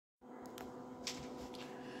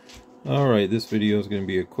Alright, this video is going to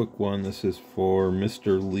be a quick one. This is for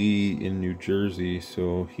Mr. Lee in New Jersey.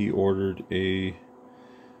 So he ordered a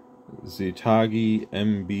Zetagi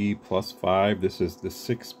MB+5. This is the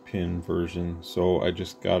 6-pin version. So I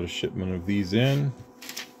just got a shipment of these in.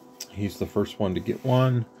 He's the first one to get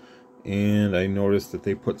one. And I noticed that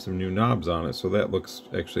they put some new knobs on it. So that looks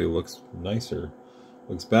nicer.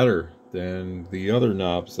 Looks better than the other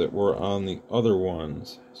knobs that were on the other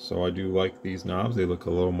ones. So I do like these knobs. They look a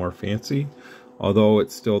little more fancy, although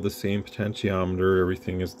it's still the same potentiometer.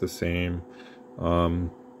 Everything is the same.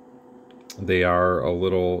 They are a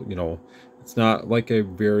little, it's not like a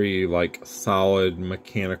very solid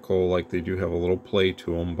mechanical, like they do have a little play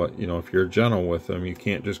to them, but if you're gentle with them, you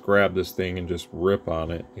can't just grab this thing and just rip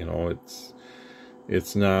on it.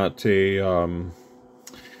 It's not a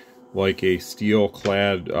like a steel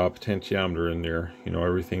clad potentiometer in there.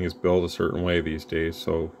 Everything is built a certain way these days,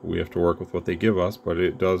 so we have to work with what they give us, but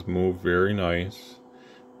it does move very nice,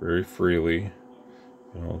 very freely.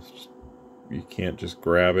 You can't just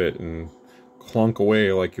grab it and clunk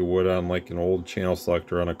away like you would on like an old channel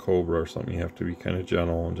selector on a Cobra or something. You have to be kind of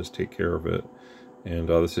gentle and just take care of it. And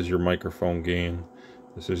this is your microphone gain.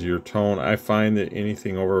 This is your tone. I find that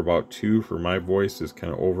anything over about 2 for my voice is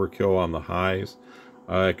kind of overkill on the highs.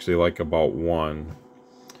 I actually like about 1.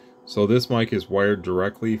 So this mic is wired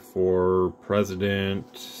directly for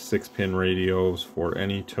President 6-pin radios for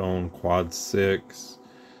any tone, quad 6,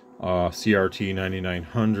 CRT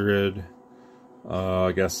 9900.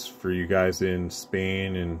 I guess for you guys in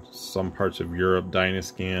Spain and some parts of Europe,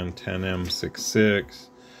 Dynascan 10M66.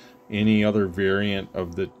 Any other variant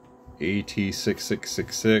of the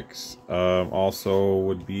AT6666 also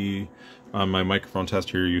would be on my microphone test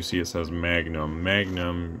here. You see it says Magnum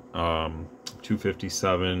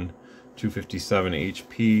 257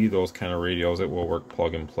 HP, those kind of radios. It will work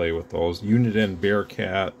plug and play with those. Unit N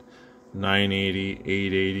Bearcat 980,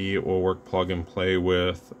 880, it will work plug and play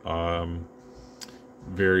with.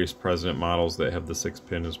 Various President models that have the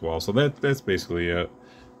 6-pin as well. So that's basically it.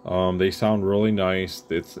 They sound really nice.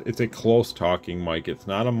 It's a close talking mic. It's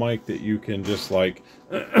not a mic that you can just like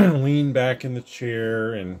lean back in the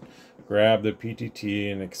chair and grab the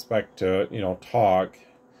PTT and expect to talk.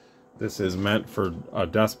 This is meant for a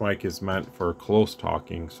desk mic, is meant for close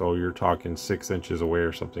talking. So you're talking 6 inches away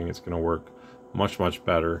or something, it's going to work much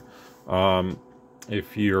better.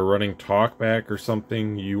 If you're running talkback or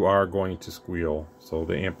something, you are going to squeal. So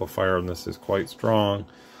the amplifier on this is quite strong.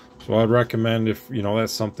 So I'd recommend, if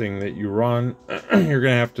that's something that you run, you're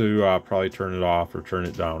gonna have to probably turn it off or turn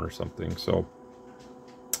it down or something. So,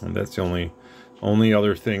 and that's the only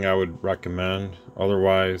other thing I would recommend.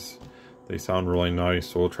 Otherwise, they sound really nice.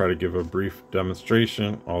 So we'll try to give a brief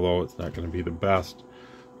demonstration, although it's not going to be the best,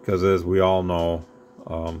 because as we all know,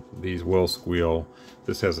 these will squeal.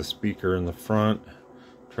 This has a speaker in the front.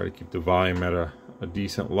 Try to keep the volume at a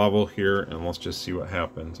decent level here, and let's just see what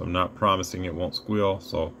happens. I'm not promising it won't squeal,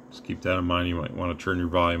 so just keep that in mind. You might want to turn your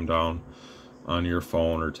volume down on your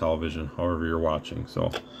phone or television, however you're watching.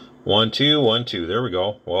 So 1 2 1 2, there we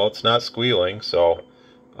go. Well, it's not squealing, so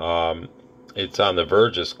it's on the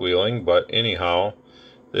verge of squealing, but anyhow,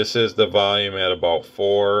 this is the volume at about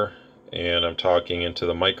 4, and I'm talking into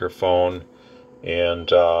the microphone. And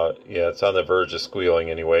yeah, it's on the verge of squealing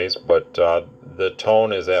anyways, but the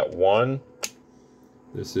tone is at 1.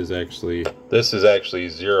 This is actually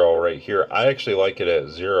 0 right here. I actually like it at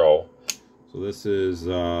 0. So this is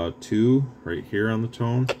 2 right here on the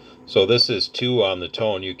tone. So this is 2 on the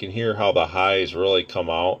tone. You can hear how the highs really come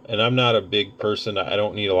out. And I'm not a big person. I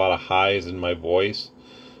don't need a lot of highs in my voice,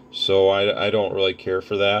 so I don't really care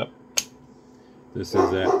for that. This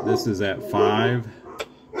is at 5.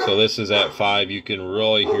 So this is at 5. You can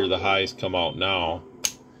really hear the highs come out now.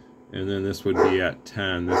 And then this would be at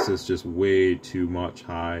 10. This is just way too much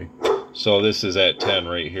high. So this is at 10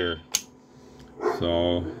 right here.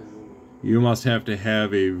 So you must have to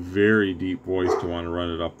have a very deep voice to want to run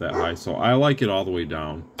it up that high. So I like it all the way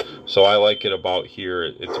down. So I like it about here.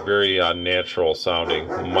 It's very natural sounding,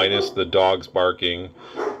 minus the dogs barking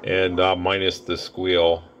and minus the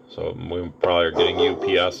squeal. So we probably are getting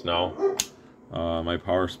UPS now. My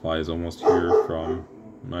power supply is almost here from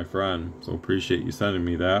my friend, so appreciate you sending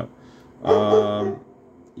me that.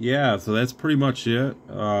 Yeah, so that's pretty much it.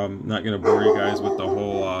 Not gonna bore you guys with the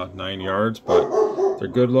whole 9 yards, but they're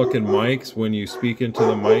good looking mics. When you speak into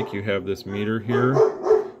the mic, you have this meter here.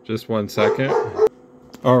 Just 1 second.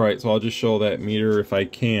 Alright, so I'll just show that meter if I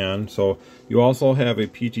can. So you also have a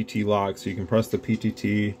PTT lock, so you can press the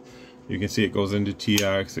PTT. You can see it goes into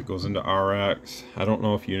TX, it goes into RX. I don't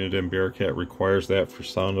know if Unit N Bearcat requires that for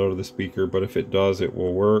sound out of the speaker, but if it does, it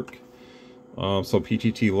will work. So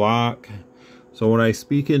PTT lock. So when I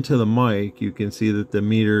speak into the mic, you can see that the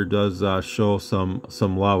meter does show some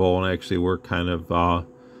level, and actually we're kind of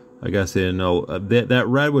I guess in that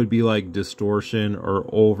red would be like distortion or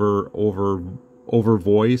over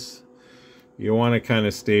voice. You want to kind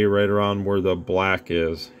of stay right around where the black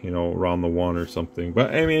is, you know, around the 1 or something.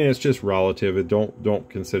 But I mean, it's just relative. Don't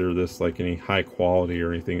consider this like any high quality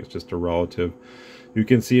or anything. It's just a relative. You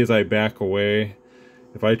can see as I back away,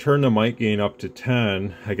 if I turn the mic gain up to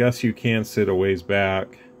 10, I guess you can sit a ways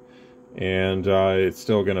back, and it's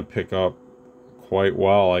still going to pick up quite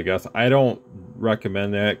well, I guess. I don't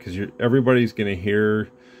recommend that because everybody's going to hear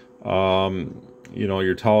you know,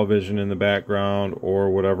 your television in the background or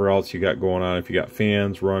whatever else you got going on. If you got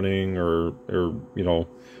fans running or you know,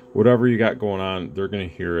 whatever you got going on, they're going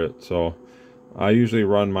to hear it. So I usually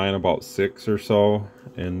run mine about 6 or so,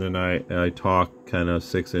 and then I talk kind of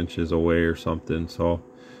 6 inches away or something, so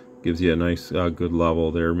gives you a nice good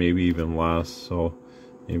level there, maybe even less. So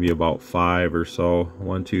maybe about 5 or so.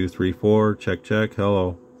 1 2 3 4, check check,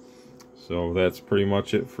 hello. So that's pretty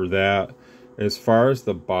much it for that. As far as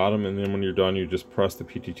the bottom, and then when you're done, you just press the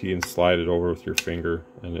PTT and slide it over with your finger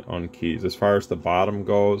and it unkeys. As far as the bottom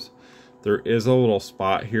goes, there is a little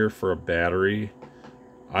spot here for a battery.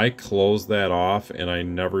 I close that off and I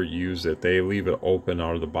never use it. They leave it open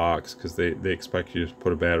out of the box because they expect you to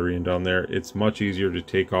put a battery in down there. It's much easier to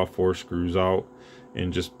take off 4 screws out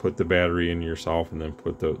and just put the battery in yourself, and then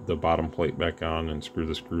put the bottom plate back on and screw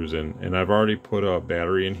the screws in. And I've already put a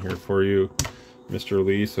battery in here for you, Mr.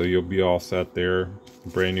 Lee, so you'll be all set there.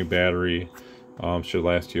 Brand new battery, should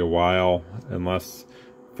last you a while, unless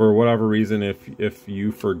for whatever reason, if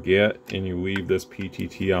you forget and you leave this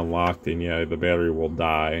PTT unlocked, then yeah, the battery will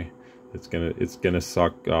die. It's gonna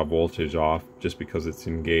suck voltage off just because it's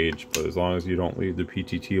engaged. But as long as you don't leave the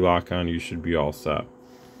PTT lock on, you should be all set.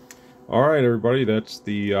 All right, everybody, that's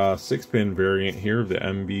the 6-pin variant here of the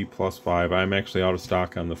MB+5. I'm actually out of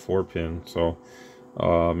stock on the 4-pin, so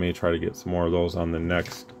may try to get some more of those on the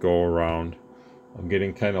next go around. I'm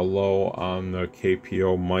getting kind of low on the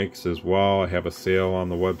KPO mics as well. I have a sale on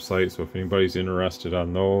the website, so if anybody's interested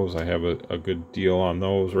on those, I have a good deal on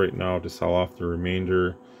those right now to sell off the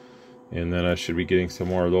remainder. And then I should be getting some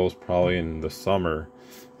more of those probably in the summer.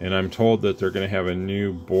 And I'm told that they're going to have a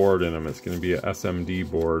new board in them. It's going to be a SMD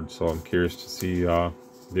board, so I'm curious to see the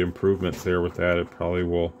improvements there with that. It probably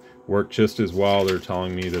will work just as well. They're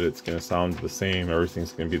telling me that it's going to sound the same.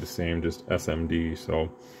 Everything's going to be the same, just SMD.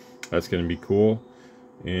 So that's going to be cool.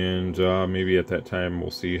 And maybe at that time we'll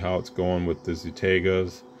see how it's going with the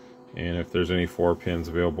Zetagas. And if there's any 4-pins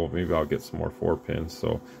available, maybe I'll get some more 4-pins.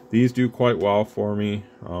 So these do quite well for me.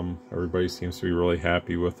 Everybody seems to be really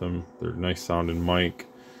happy with them. They're a nice sounding mic.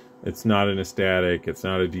 It's not an static, it's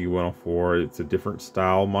not a D104, it's a different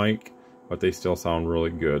style mic, but they still sound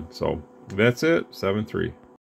really good. So that's it, 7.3.